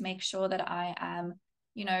 or to make sure that I am,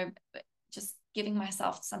 just giving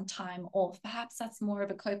myself some time off, perhaps that's more of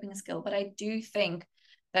a coping skill. But I do think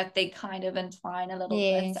that they kind of entwine a little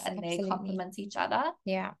bit, and they complement each other.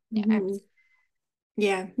 Yeah.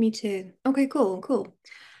 Yeah, me too. Okay, cool.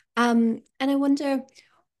 And I wonder,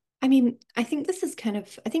 I mean, I think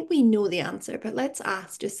I think we know the answer, but let's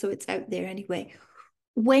ask just so it's out there anyway.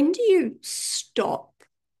 When do you stop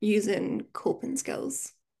using coping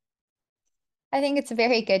skills? I think it's a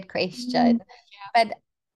very good question. But,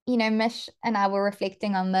 Mish and I were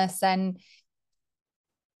reflecting on this, and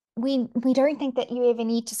we don't think that you ever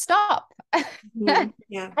need to stop. Yeah.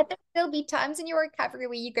 There'll be times in your recovery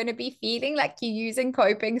where you're going to be feeling like you're using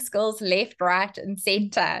coping skills left, right, and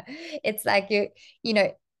center. It's like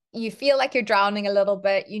you feel like you're drowning a little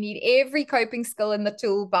bit. You need every coping skill in the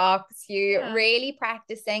toolbox. You're really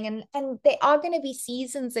practicing, and there are going to be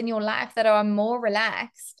seasons in your life that are more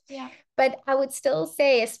relaxed. Yeah. But I would still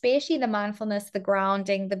say, especially the mindfulness, the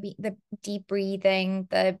grounding, the deep breathing,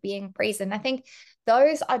 the being present, I think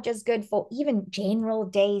those are just good for even general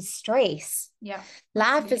day's stress. Yeah.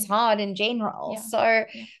 Life is hard in general. Yeah. So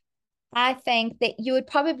I think that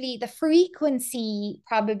the frequency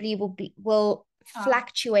probably will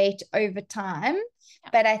fluctuate over time.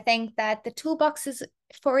 But I think that the toolbox is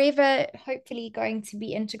forever hopefully going to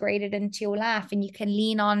be integrated into your life, and you can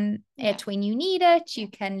lean on it when you need it. You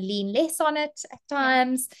can lean less on it at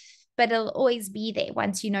times, but it'll always be there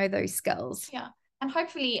once you know those skills. Yeah. And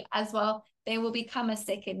hopefully as well, they will become a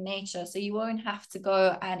second nature. So you won't have to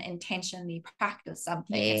go and intentionally practice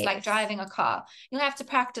something. It's like driving a car. You'll have to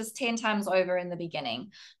practice 10 times over in the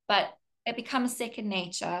beginning, but it becomes second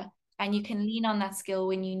nature. And you can lean on that skill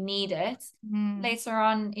when you need it later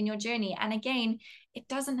on in your journey. And again, it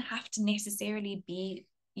doesn't have to necessarily be,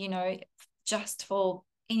 just for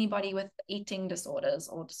anybody with eating disorders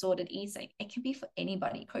or disordered eating. It can be for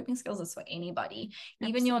anybody. Coping skills is for anybody.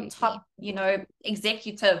 Even your top,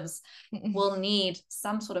 executives will need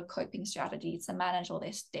some sort of coping strategy to manage all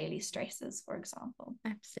their daily stresses, for example.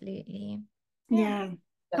 Absolutely. Yeah.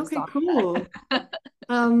 Okay, cool.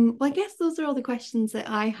 Well, I guess those are all the questions that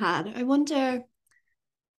I had. I wonder,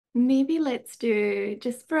 maybe let's do,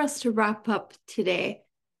 just for us to wrap up today,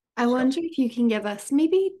 I wonder if you can give us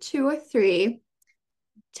maybe 2 or 3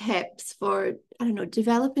 tips for, I don't know,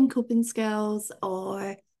 developing coping skills,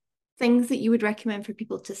 or things that you would recommend for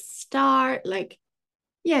people to start. Like,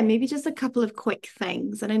 yeah, maybe just a couple of quick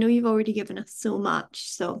things. And I know you've already given us so much,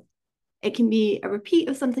 so it can be a repeat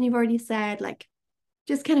of something you've already said, like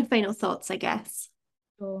just kind of final thoughts, I guess.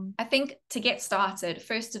 I think to get started,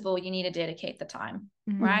 first of all, you need to dedicate the time,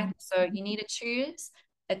 right? So you need to choose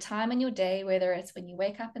a time in your day, whether it's when you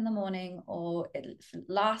wake up in the morning or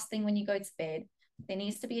last thing when you go to bed. There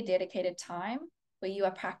needs to be a dedicated time where you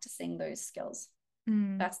are practicing those skills.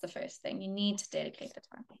 That's the first thing. You need to dedicate the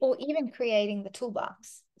time. Or even creating the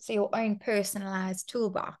toolbox. So your own personalized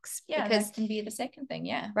toolbox. Yeah, because that can be the second thing.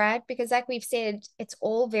 Yeah. Right. Because like we've said, it's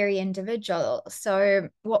all very individual. So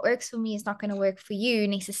what works for me is not going to work for you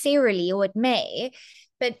necessarily, or it may,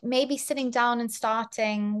 but maybe sitting down and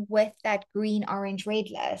starting with that green, orange, red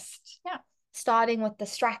list. Yeah. Starting with the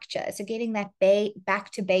structure. So getting that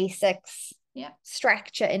back to basics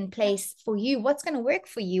structure in place for you. What's going to work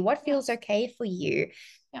for you? What feels okay for you?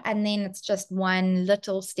 And then it's just one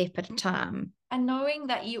little step at a time. And knowing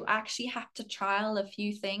that you actually have to trial a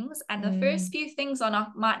few things, and the first few things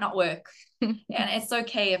might not work. And it's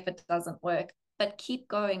okay if it doesn't work, but keep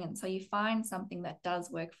going until you find something that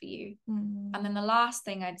does work for you. And then the last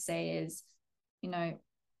thing I'd say is,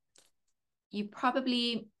 you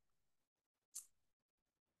probably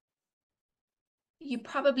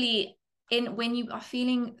when you are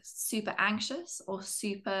feeling super anxious or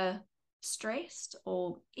super stressed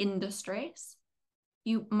or in distress,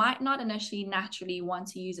 you might not initially naturally want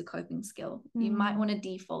to use a coping skill. You might want to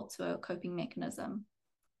default to a coping mechanism.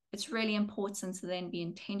 It's really important to then be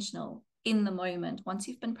intentional in the moment. Once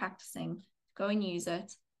you've been practicing, go and use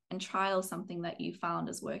it and trial something that you found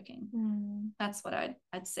is working. That's what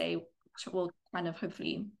I'd say will kind of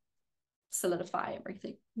hopefully solidify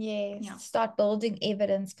everything. Start building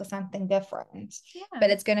evidence for something different. But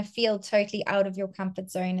it's going to feel totally out of your comfort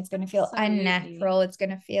zone. It's going to feel unnatural. It's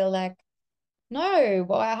going to feel like, no,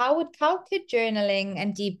 well, how could journaling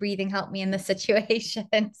and deep breathing help me in this situation?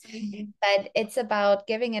 But it's about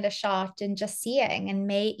giving it a shot and just seeing, and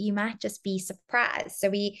you might just be surprised. So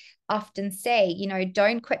we often say,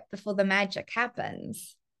 don't quit before the magic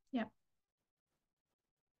happens.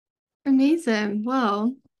 Amazing.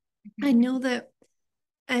 Well, I know that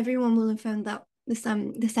everyone will have found that this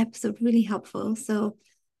episode really helpful. So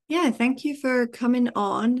yeah, thank you for coming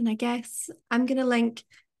on. And I guess I'm gonna link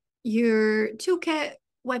your toolkit,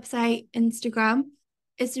 website, Instagram.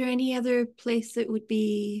 Is there any other place that would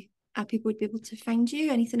be people would be able to find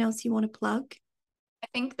you? Anything else you want to plug? I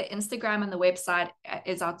think the Instagram and the website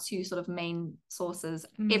is our two sort of main sources.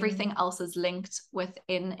 Everything else is linked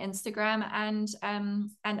within Instagram and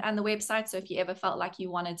the website. So if you ever felt like you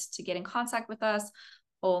wanted to get in contact with us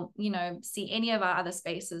or, see any of our other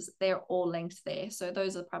spaces, they're all linked there. So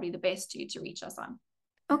those are probably the best two to reach us on.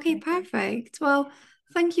 Okay, perfect. Well,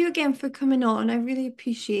 thank you again for coming on. I really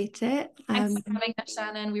appreciate it. Thanks for having us,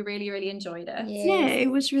 Shannon. We really, really enjoyed it. Yeah, it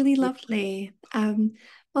was really lovely.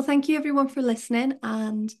 Well, thank you everyone for listening,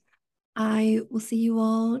 and I will see you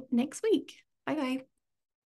all next week. Bye bye.